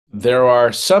There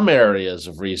are some areas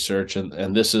of research,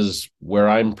 and this is where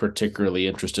I'm particularly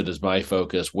interested as my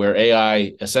focus, where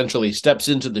AI essentially steps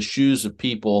into the shoes of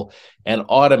people and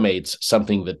automates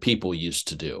something that people used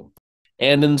to do.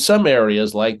 And in some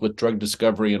areas, like with drug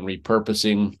discovery and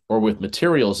repurposing or with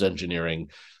materials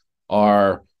engineering,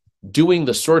 are doing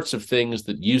the sorts of things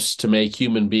that used to make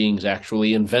human beings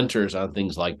actually inventors on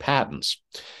things like patents.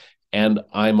 And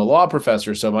I'm a law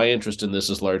professor, so my interest in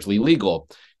this is largely legal.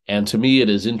 And to me, it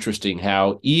is interesting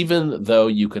how, even though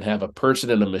you can have a person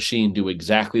and a machine do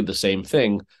exactly the same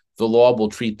thing, the law will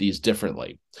treat these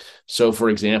differently. So,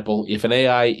 for example, if an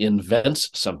AI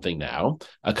invents something now,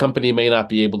 a company may not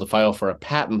be able to file for a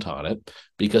patent on it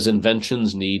because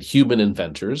inventions need human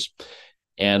inventors.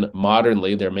 And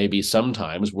modernly, there may be some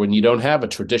times when you don't have a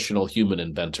traditional human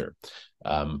inventor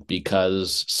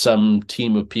because some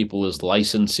team of people is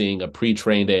licensing a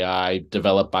pre-trained AI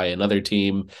developed by another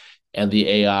team, and the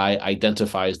AI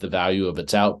identifies the value of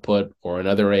its output, or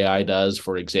another AI does.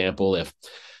 For example, if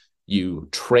you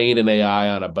train an AI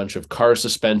on a bunch of car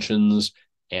suspensions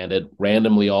and it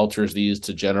randomly alters these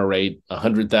to generate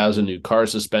 100,000 new car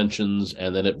suspensions,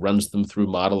 and then it runs them through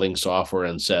modeling software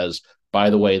and says, by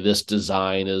the way, this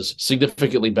design is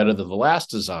significantly better than the last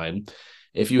design.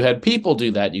 If you had people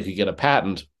do that, you could get a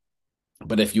patent.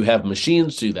 But if you have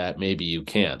machines do that, maybe you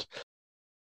can't.